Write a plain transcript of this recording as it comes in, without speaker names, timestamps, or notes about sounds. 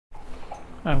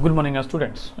Good morning,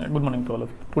 students. Good morning to all of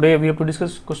you. Today we have to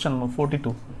discuss question number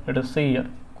 42. Let us say here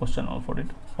question number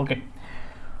 42. Okay.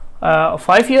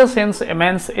 5 years hence, a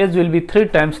man's age will be 3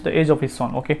 times the age of his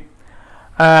son. Okay.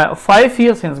 5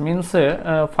 years hence means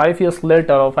 5 years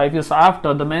later or 5 years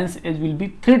after, the man's age will be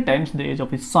 3 times the age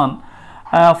of his son.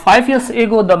 5 years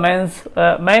ago, the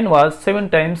man was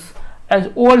 7 times as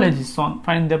old as his son.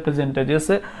 Find the present ages.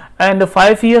 And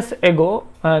 5 years ago,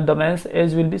 the man's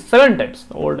age will be 7 times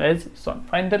old as his son.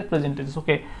 Find their present ages.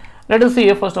 Okay. Let us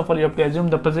see. First of all, you have to assume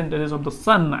the present ages of the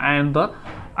son and the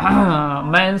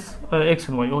man's x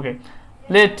and y. Okay.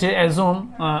 Let's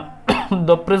assume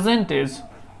the present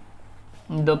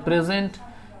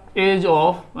age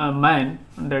of man,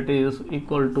 that is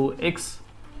equal to x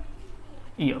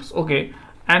years. Okay.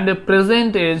 And the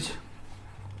present age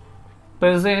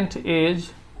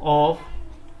of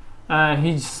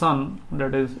his son,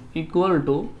 that is equal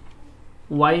to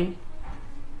y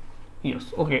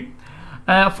years. Okay.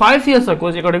 5 years ago,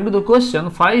 according to the question,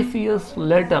 5 years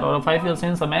later or 5 years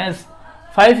since, a man's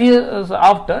 5 years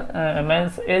after, a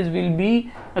man's age will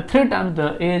be 3 times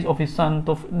the age of his son.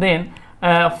 So then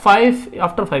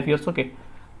after 5 years. Okay,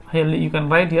 here you can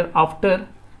write here after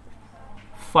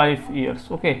 5 years.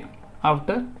 Okay,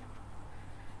 after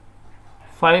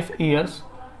 5 years,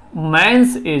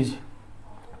 man's age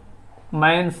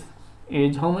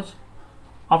how much?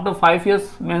 After 5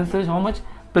 years, man's age how much?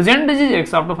 Present age is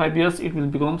x. After 5 years, it will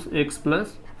becomes x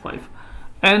plus 5.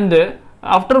 And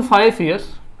after 5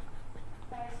 years,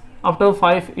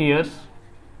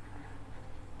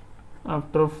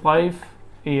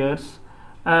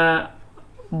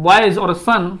 boys or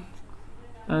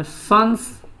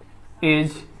son's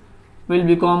age will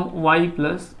become y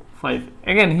plus 5.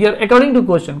 Again, here according to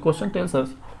question tells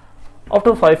us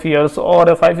after 5 years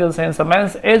or 5 years hence, a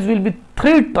man's age will be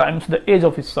 3 times the age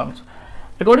of his sons.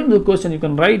 According to the question, you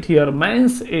can write here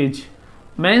man's age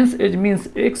means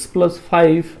x plus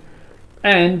 5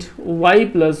 and y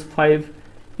plus 5.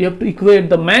 You have to equate.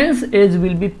 The man's age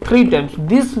will be 3 times.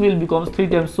 This will become 3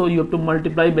 times. So you have to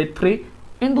multiply by 3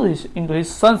 into his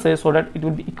son's age so that it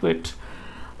will be equate.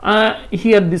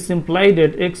 Here this implied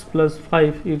that x plus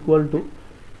 5 equal to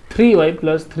 3y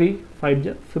plus 3,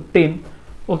 5 15.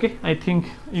 Okay, I think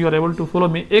you are able to follow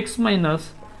me. X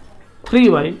minus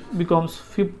 3y becomes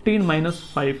 15 minus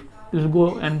 5. This will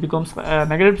go and becomes a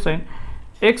negative sign.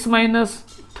 X minus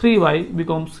 3y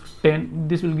becomes 10.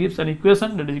 This will give an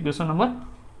equation, that is equation number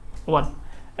 1.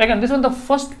 Again, this was the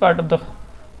first part of the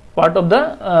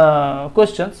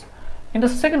questions. In the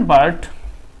second part,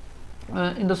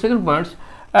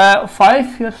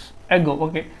 5 years ago.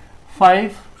 Okay,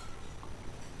 5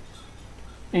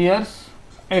 years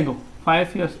ago.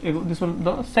 This was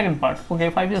the second part.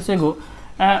 Okay, 5 years ago,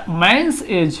 man's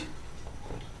age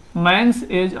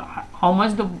how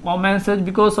much? The man's age,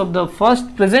 because of the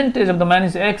first present age of the man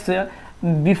is x,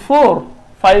 before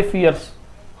 5 years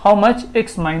how much?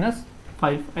 X minus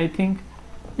 5. I think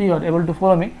you are able to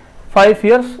follow me. 5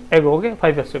 years ago. Okay,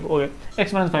 5 years ago. Okay,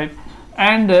 x minus 5.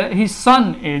 And his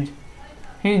son's age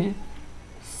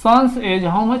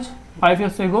how much? 5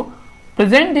 years ago.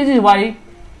 Present age is y.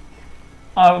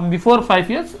 Before 5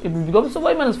 years it will become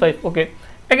y minus 5. Okay,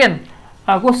 again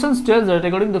questions tells that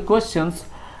according to the questions,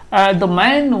 the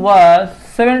man was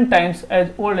 7 times as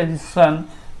old as his son,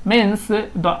 means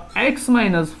the x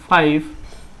minus 5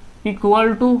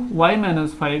 equal to y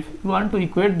minus 5. You want to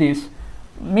equate this,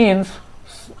 means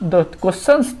the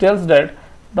questions tells that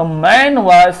the man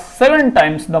was 7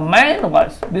 times,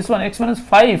 this one x minus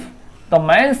 5, the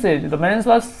man's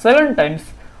was 7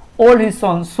 times old his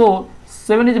son. So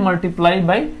 7 is multiplied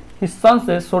by his son's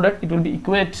age so that it will be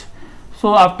equate.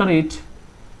 So after it,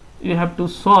 you have to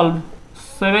solve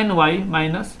 7y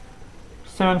minus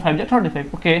 7 5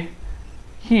 35. Okay,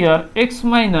 here x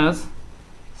minus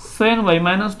 7y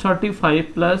minus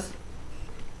 35 plus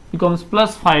becomes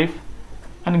plus 5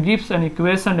 and gives an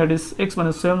equation, that is x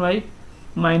minus 7y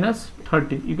minus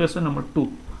 30, equation number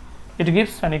 2. It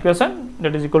gives an equation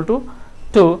that is equal to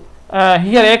 2.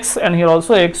 Here x and here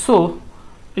also x. So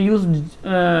use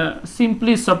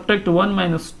simply subtract 1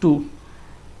 minus 2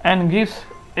 and gives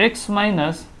x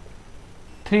minus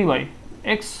 3y.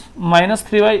 X minus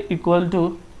 3y equal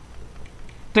to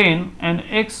 10 and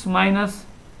x minus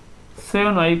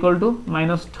 7y equal to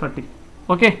minus 30.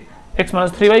 Okay, x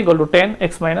minus 3y equal to 10,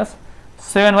 x minus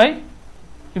 7y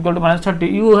equal to minus 30.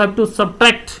 You have to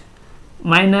subtract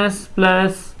minus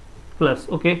plus.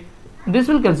 Okay, this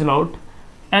will cancel out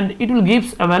and it will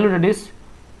gives a value that is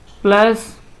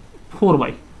plus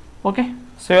 4y. Okay,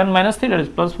 7 minus 3, that is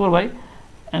plus 4y,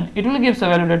 and it will gives a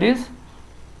value that is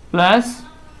plus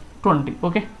 20.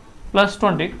 Okay, plus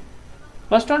 20.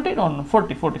 plus 20, no,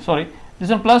 40, sorry, this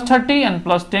one plus 30 and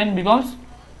plus 10 becomes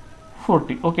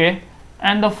 40. Okay,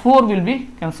 and the 4 will be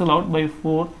cancelled out by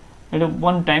 4, that is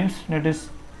 1 times, that is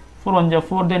 4 1 ja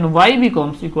 4, then y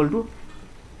becomes equal to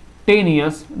 10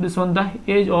 years. This one the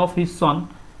age of his son,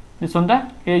 this one the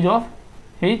age of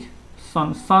his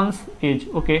son's age.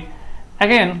 Okay,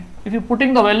 again if you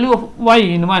putting the value of y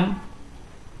in 1,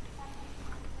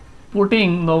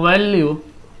 putting the value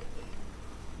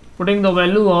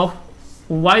of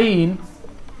y in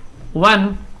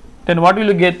 1, then what will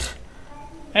you get?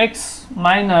 X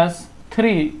minus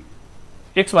 3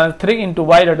 into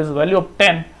y, that is value of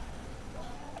 10,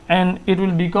 and it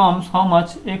will becomes how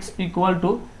much? X equal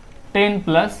to 10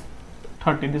 plus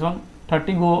 30. This one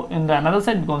 30 go in the another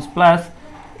side, becomes plus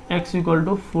x equal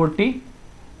to 40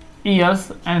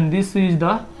 years, and this is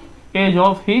the age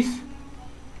of his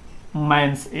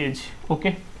man's age.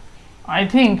 Okay, I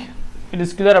think it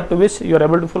is clear up to which you are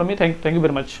able to follow me. Thank you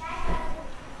very much.